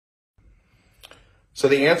So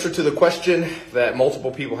the answer to the question that multiple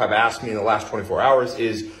people have asked me in the last 24 hours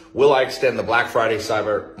is, will I extend the Black Friday,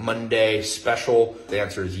 Cyber Monday special? The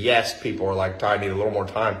answer is yes. People are like, Tai, I need a little more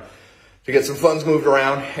time to get some funds moved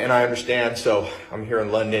around, and I understand. So I'm here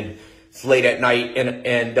in London. It's late at night,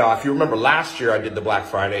 and if you remember last year, I did the Black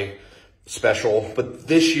Friday special, but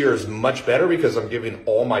this year is much better because I'm giving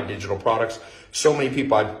all my digital products. So many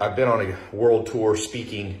people, I've been on a world tour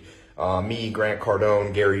speaking, me, Grant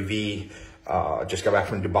Cardone, Gary Vee, just got back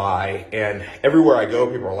from Dubai, and everywhere I go,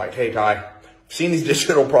 people are like, hey, Tai, I've seen these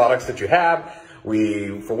digital products that you have.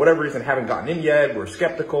 We, for whatever reason, haven't gotten in yet. We're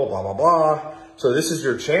skeptical, blah, blah, blah. So this is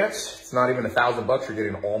your chance. It's not even $1,000. You're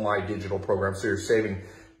getting all my digital programs. So you're saving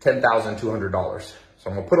 $10,200. So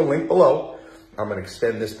I'm going to put a link below. I'm going to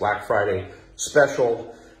extend this Black Friday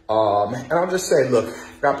special. And I'll just say, look,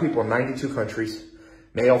 I've got people in 92 countries,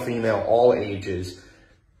 male, female, all ages.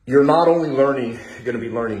 You're not only going to be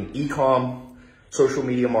learning e-com, social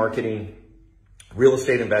media marketing, real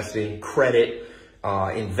estate investing, credit,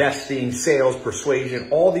 investing, sales, persuasion,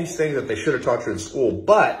 all these things that they should have taught you in school.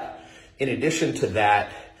 But in addition to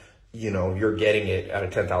that, you know, you're getting it at a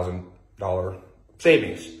 $10,000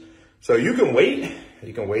 savings. So you can wait.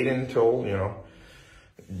 You can wait until, you know,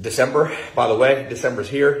 December. By the way, December's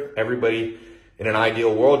here. Everybody, in an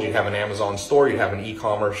ideal world, you have an Amazon store, you have an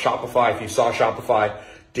e-commerce, Shopify. If you saw Shopify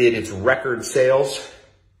did its record sales,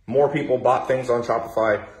 more people bought things on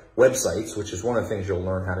Shopify websites, which is one of the things you'll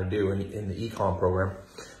learn how to do in the e-com program.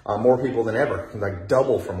 More people than ever, like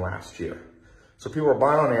double from last year. So people are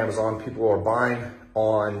buying on Amazon, people are buying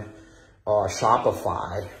on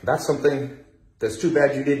Shopify. That's something that's too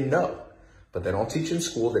bad you didn't know. But they don't teach in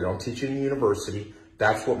school, they don't teach in university.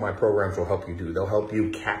 That's what my programs will help you do. They'll help you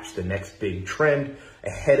catch the next big trend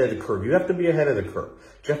ahead of the curve. You have to be ahead of the curve.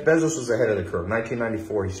 Jeff Bezos was ahead of the curve.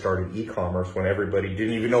 1994, he started e-commerce when everybody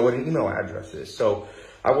didn't even know what an email address is. So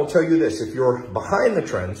I will tell you this, if you're behind the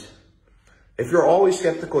trends, if you're always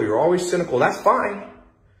skeptical, you're always cynical, that's fine.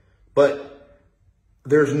 But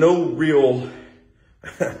there's no real,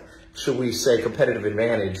 should we say, competitive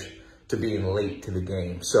advantage to being late to the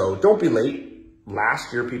game. So don't be late.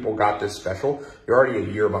 Last year, people got this special. You're already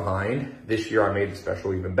a year behind. This year, I made the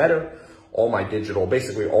special even better. All my digital,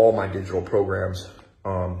 basically all my digital programs,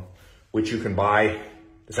 which you can buy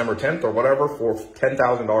December 10th or whatever for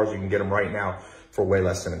 $10,000. You can get them right now for way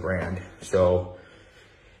less than $1,000. So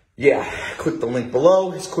yeah, click the link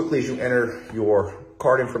below as quickly as you enter your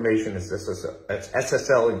card information. It's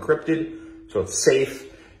SSL encrypted, so it's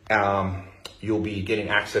safe. You'll be getting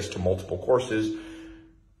access to multiple courses.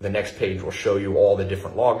 The next page will show you all the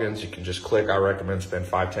different logins. You can just click. I recommend spend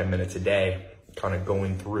 5-10 minutes a day kind of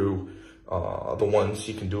going through the ones.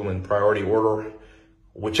 You can do them in priority order,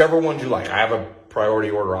 whichever ones you like. I have a priority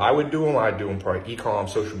order. I would do them. I'd do them probably e-com,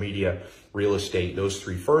 social media, real estate, those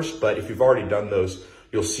 3 first. But if you've already done those,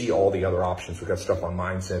 you'll see all the other options. We've got stuff on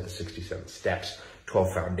mindset, the 67 steps,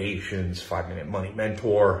 12 foundations, 5-minute money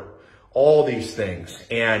mentor, all these things.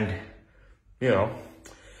 And, you know,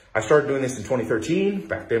 I started doing this in 2013.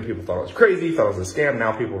 Back then, people thought I was crazy, thought it was a scam.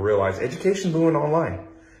 Now people realize education's moving online.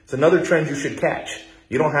 It's another trend you should catch.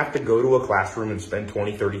 You don't have to go to a classroom and spend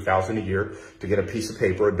 $20,000, $30,000 a year to get a piece of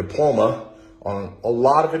paper, a diploma. A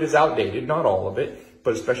lot of it is outdated, not all of it,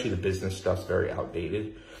 but especially the business stuff's very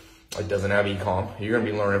outdated. It doesn't have e-com. You're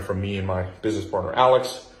gonna be learning from me and my business partner,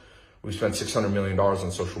 Alex. We spent $600 million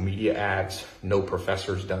on social media ads. No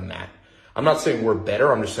professor's done that. I'm not saying we're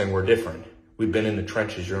better, I'm just saying we're different. We've been in the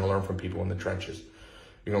trenches. You're gonna learn from people in the trenches.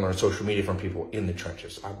 You're gonna learn social media from people in the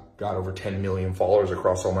trenches. I've got over 10 million followers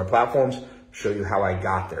across all my platforms. Show you how I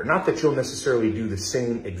got there. Not that you'll necessarily do the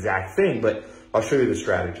same exact thing, but I'll show you the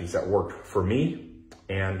strategies that worked for me.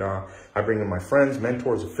 And I bring in my friends,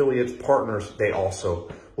 mentors, affiliates, partners. They also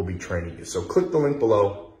will be training you. So click the link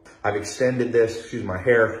below. I've extended this. Excuse my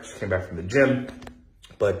hair. Just came back from the gym.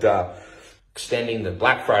 But extending the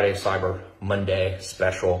Black Friday, Cyber Monday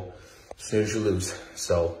special. Snooze, you lose.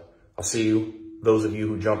 So I'll see you, those of you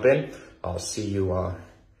who jump in, I'll see you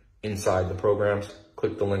inside the programs.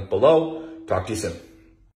 Click the link below. Talk to you soon.